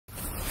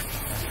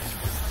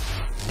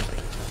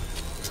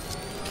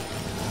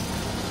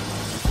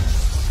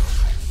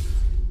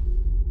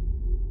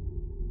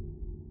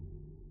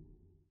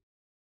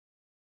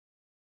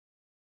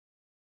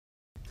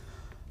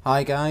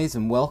Hi guys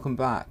and welcome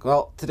back.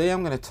 Well, today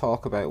I'm going to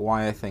talk about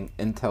why I think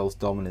Intel's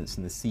dominance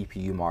in the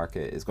CPU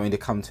market is going to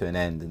come to an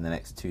end in the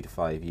next 2 to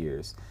 5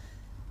 years.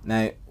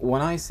 Now,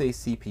 when I say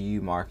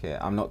CPU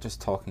market, I'm not just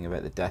talking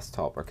about the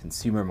desktop or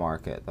consumer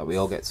market that we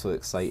all get so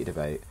excited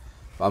about,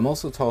 but I'm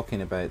also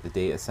talking about the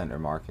data center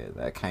market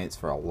that accounts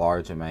for a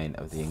large amount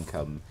of the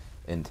income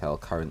Intel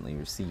currently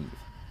receives.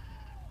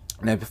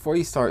 Now, before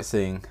you start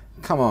saying,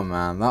 come on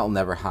man, that'll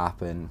never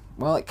happen.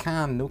 Well, it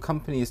can. No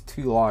company is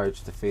too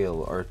large to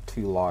fail or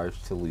too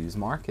large to lose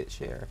market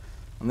share.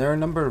 And there are a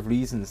number of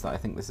reasons that I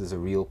think this is a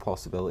real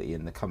possibility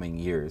in the coming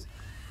years.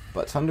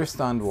 But to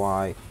understand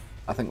why,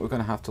 I think we're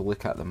going to have to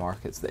look at the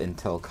markets that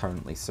Intel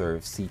currently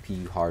serves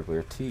CPU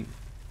hardware to.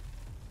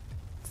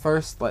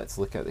 First, let's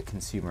look at the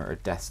consumer or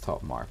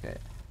desktop market.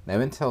 Now,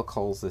 Intel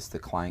calls this the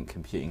client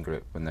computing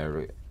group when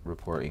they're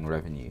reporting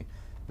revenue.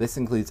 This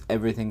includes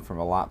everything from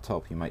a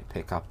laptop you might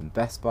pick up in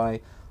Best Buy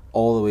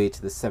all the way to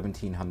the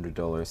 $1,700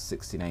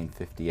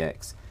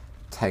 6950X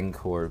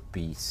 10-core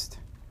beast.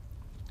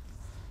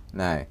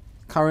 Now,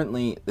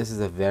 currently this is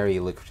a very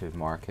lucrative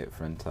market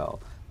for Intel,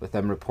 with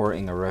them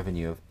reporting a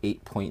revenue of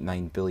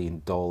 $8.9 billion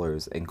in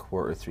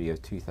Q3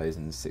 of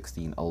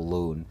 2016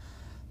 alone.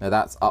 Now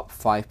that's up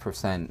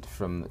 5%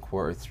 from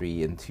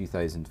Q3 in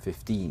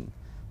 2015.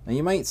 Now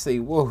you might say,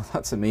 whoa,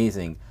 that's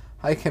amazing.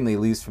 How can they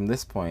lose from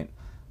this point?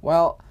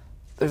 Well,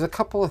 there's a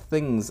couple of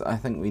things I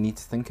think we need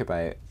to think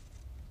about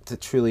to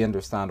truly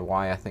understand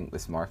why I think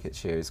this market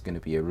share is going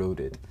to be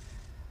eroded.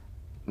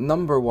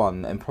 Number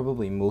one, and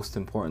probably most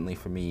importantly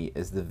for me,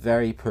 is the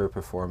very poor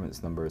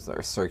performance numbers that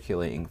are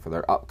circulating for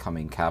their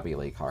upcoming Kaby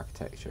Lake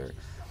architecture.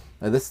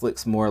 Now this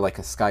looks more like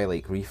a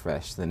Skylake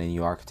refresh than a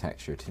new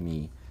architecture to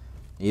me.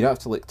 You don't have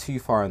to look too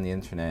far on the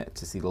internet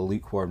to see the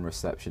lukewarm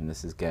reception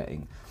this is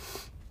getting.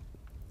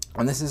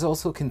 And this is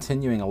also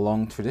continuing a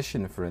long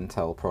tradition for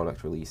Intel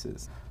product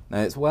releases. Now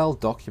it's well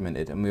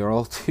documented and we are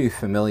all too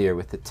familiar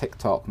with the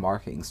TikTok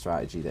marketing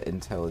strategy that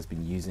Intel has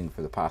been using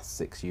for the past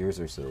 6 years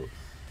or so.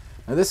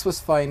 Now this was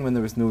fine when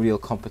there was no real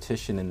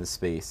competition in the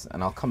space,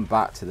 and I'll come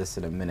back to this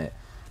in a minute,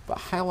 but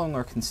how long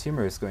are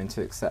consumers going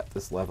to accept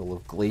this level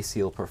of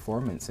glacial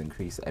performance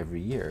increase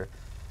every year?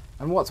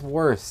 And what's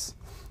worse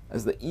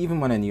is that even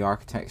when a new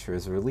architecture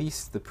is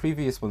released, the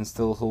previous one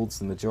still holds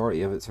the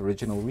majority of its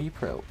original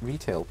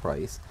retail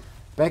price,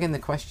 begging the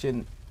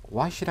question,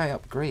 why should I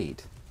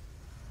upgrade?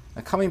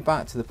 Now, coming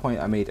back to the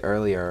point I made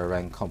earlier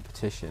around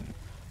competition,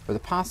 for the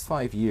past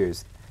 5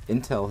 years,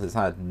 Intel has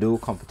had no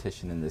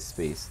competition in this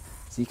space,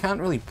 so you can't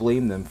really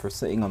blame them for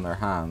sitting on their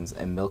hands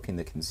and milking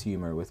the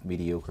consumer with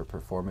mediocre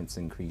performance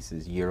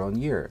increases year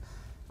on year.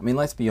 I mean,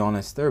 let's be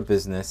honest, they're a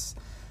business,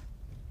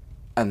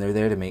 and they're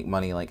there to make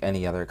money like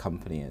any other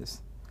company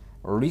is.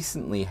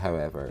 Recently,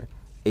 however,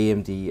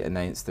 AMD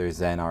announced their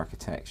Zen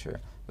architecture,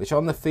 which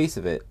on the face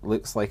of it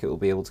looks like it will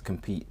be able to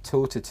compete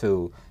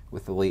toe-to-toe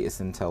with the latest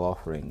Intel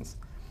offerings.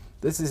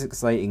 This is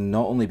exciting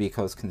not only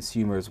because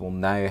consumers will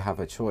now have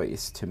a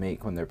choice to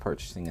make when they're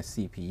purchasing a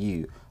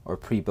CPU or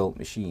pre-built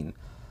machine,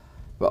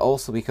 but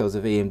also because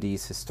of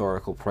AMD's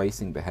historical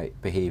pricing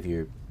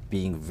behavior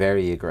being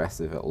very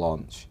aggressive at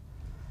launch.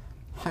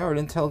 How are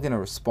Intel going to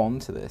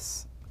respond to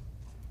this?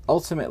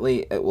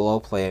 Ultimately, it will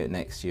all play out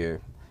next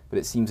year, but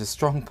it seems a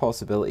strong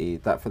possibility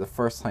that for the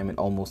first time in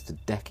almost a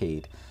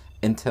decade,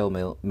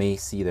 Intel may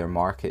see their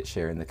market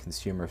share in the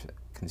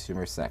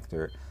consumer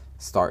sector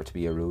start to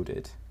be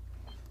eroded.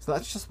 So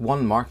that's just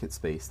one market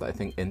space that I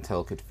think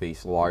Intel could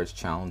face large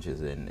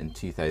challenges in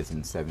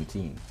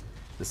 2017.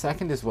 The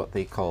second is what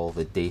they call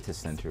the data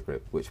center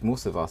group, which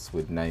most of us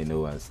would now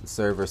know as the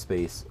server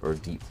space or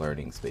deep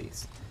learning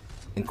space.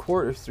 In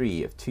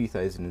Q3 of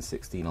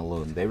 2016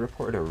 alone, they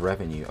reported a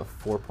revenue of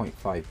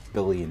 $4.5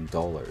 billion.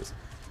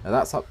 Now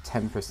that's up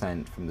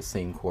 10% from the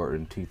same quarter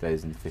in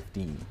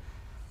 2015.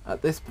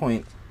 At this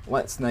point,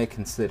 let's now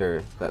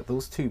consider that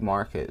those two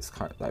markets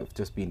that have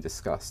just been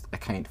discussed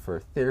account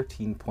for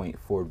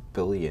 $13.4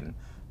 billion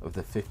of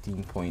the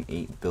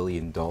 $15.8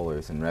 billion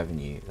in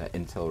revenue that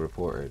Intel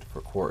reported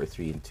for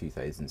Q3 in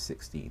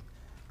 2016.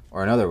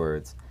 Or in other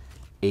words,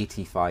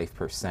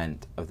 85%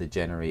 of the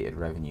generated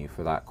revenue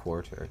for that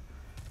quarter.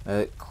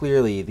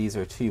 Clearly, these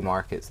are two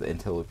markets that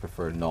Intel would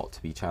prefer not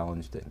to be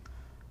challenged in.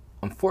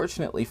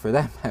 Unfortunately for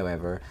them,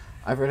 however,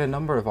 I've read a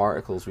number of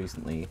articles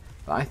recently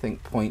that I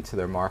think point to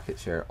their market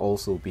share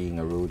also being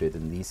eroded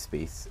in this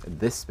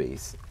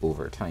space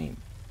over time.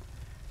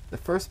 The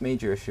first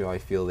major issue I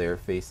feel they are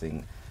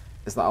facing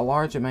is that a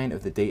large amount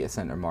of the data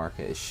center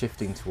market is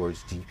shifting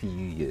towards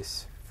GPU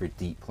use for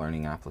deep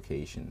learning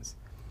applications.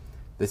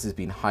 This has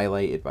been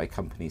highlighted by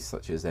companies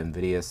such as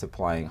Nvidia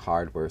supplying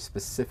hardware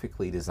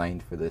specifically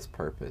designed for this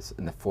purpose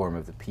in the form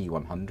of the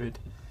P100.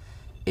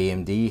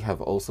 AMD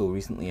have also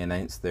recently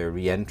announced their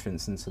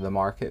re-entrance into the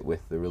market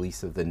with the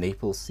release of the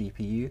Naples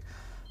CPU,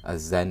 a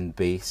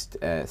Zen-based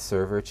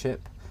server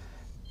chip,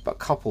 but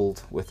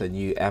coupled with a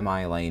new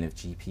MI line of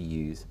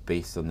GPUs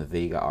based on the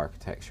Vega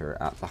architecture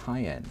at the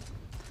high end.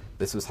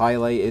 This was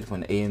highlighted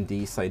when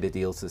AMD signed a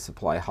deal to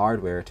supply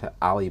hardware to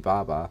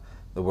Alibaba,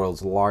 the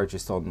world's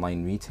largest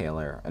online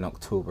retailer, in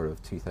October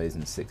of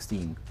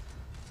 2016.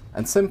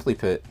 And simply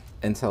put,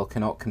 Intel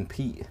cannot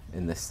compete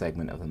in this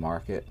segment of the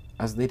market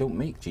as they don't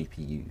make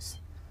GPUs.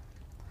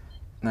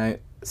 Now,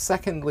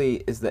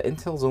 secondly is that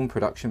Intel's own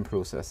production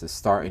process is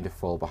starting to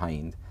fall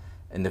behind.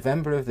 In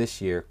November of this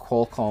year,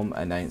 Qualcom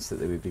announced that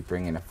they would be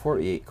bringing a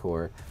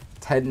 48-core,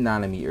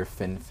 10nm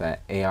FinFET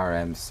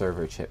ARM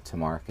server chip to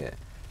market.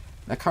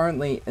 Now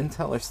currently,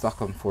 Intel are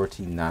stuck on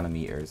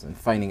 14nm and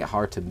finding it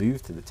hard to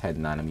move to the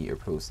 10nm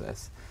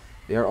process.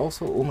 They are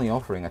also only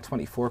offering a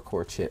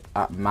 24-core chip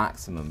at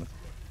maximum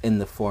in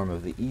the form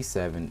of the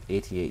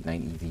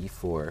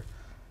E7-8890V4.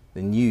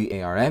 The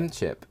new ARM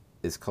chip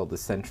is called the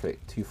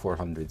Centric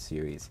 2400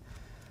 series,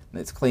 and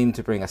it's claimed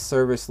to bring a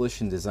server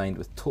solution designed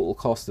with total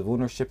cost of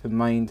ownership in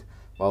mind,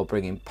 while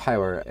bringing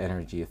power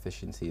energy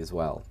efficiency as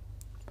well.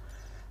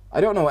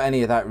 I don't know what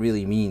any of that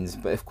really means,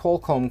 but if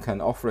Qualcomm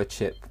can offer a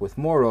chip with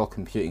more raw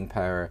computing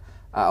power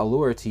at a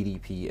lower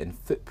TDP and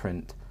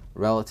footprint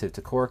relative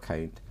to core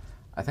count,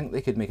 I think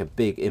they could make a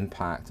big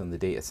impact on the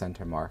data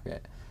center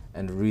market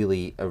and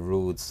really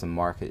erode some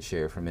market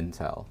share from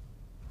Intel.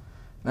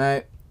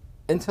 Now,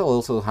 Intel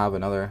also have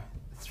another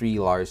 3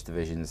 large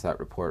divisions that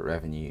report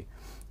revenue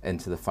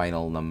into the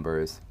final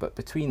numbers, but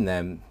between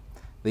them,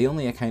 they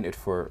only accounted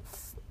for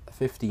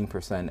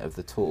 15% of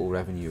the total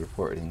revenue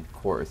reported in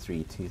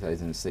Q3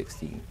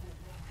 2016.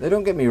 Now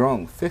don't get me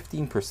wrong,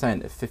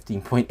 15% of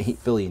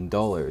 $15.8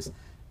 billion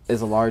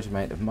is a large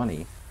amount of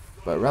money,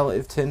 but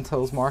relative to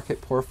Intel's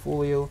market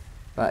portfolio,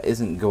 that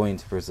isn't going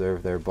to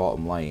preserve their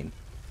bottom line,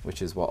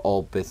 which is what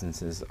all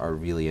businesses are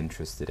really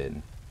interested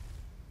in.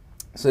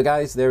 So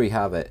guys, there we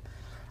have it.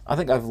 I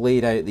think I've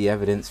laid out the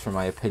evidence for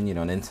my opinion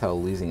on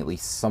Intel losing at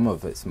least some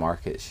of its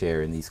market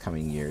share in these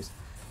coming years.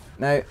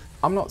 Now,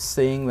 I'm not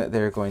saying that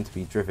they're going to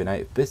be driven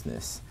out of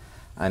business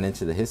and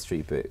into the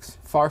history books,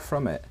 far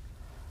from it.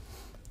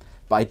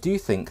 But I do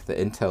think that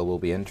Intel will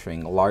be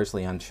entering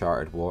largely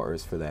uncharted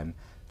waters for them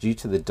due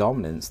to the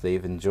dominance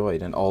they've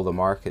enjoyed in all the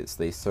markets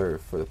they've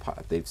served for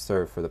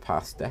the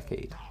past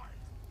decade.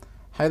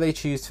 How they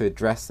choose to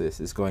address this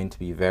is going to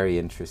be very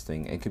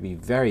interesting and could be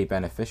very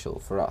beneficial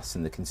for us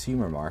in the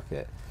consumer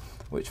market,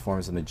 which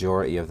forms the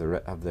majority of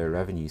their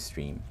revenue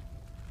stream.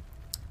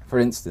 For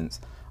instance,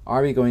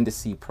 are we going to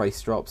see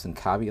price drops in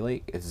Kaby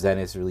Lake if Zen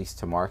is released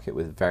to market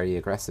with very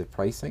aggressive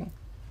pricing?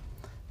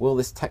 Will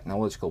this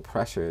technological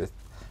pressure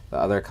that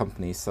other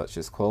companies such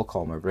as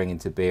Qualcomm are bringing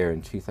to bear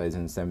in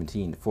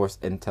 2017 force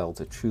Intel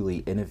to truly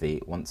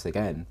innovate once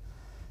again?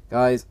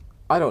 Guys,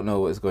 I don't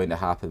know what is going to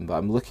happen, but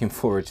I'm looking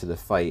forward to the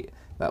fight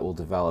that will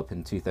develop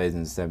in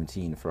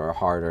 2017 for our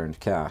hard-earned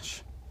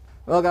cash.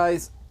 Well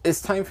guys,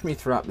 it's time for me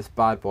to wrap this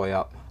bad boy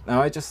up.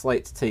 Now I'd just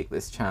like to take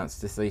this chance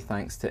to say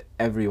thanks to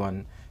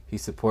everyone who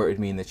supported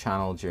me in the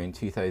channel during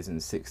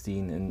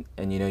 2016,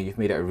 and you know, you've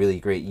made it a really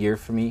great year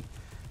for me.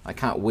 I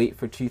can't wait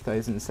for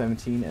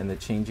 2017 and the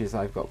changes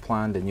I've got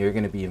planned and you're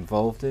going to be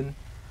involved in.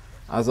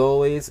 As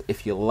always,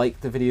 if you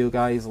like the video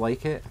guys,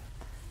 like it.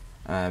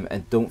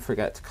 And don't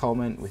forget to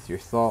comment with your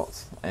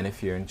thoughts, and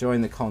if you're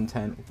enjoying the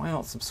content, why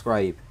not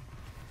subscribe?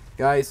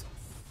 Guys,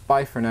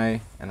 bye for now,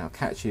 and I'll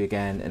catch you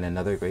again in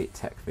another great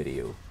tech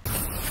video.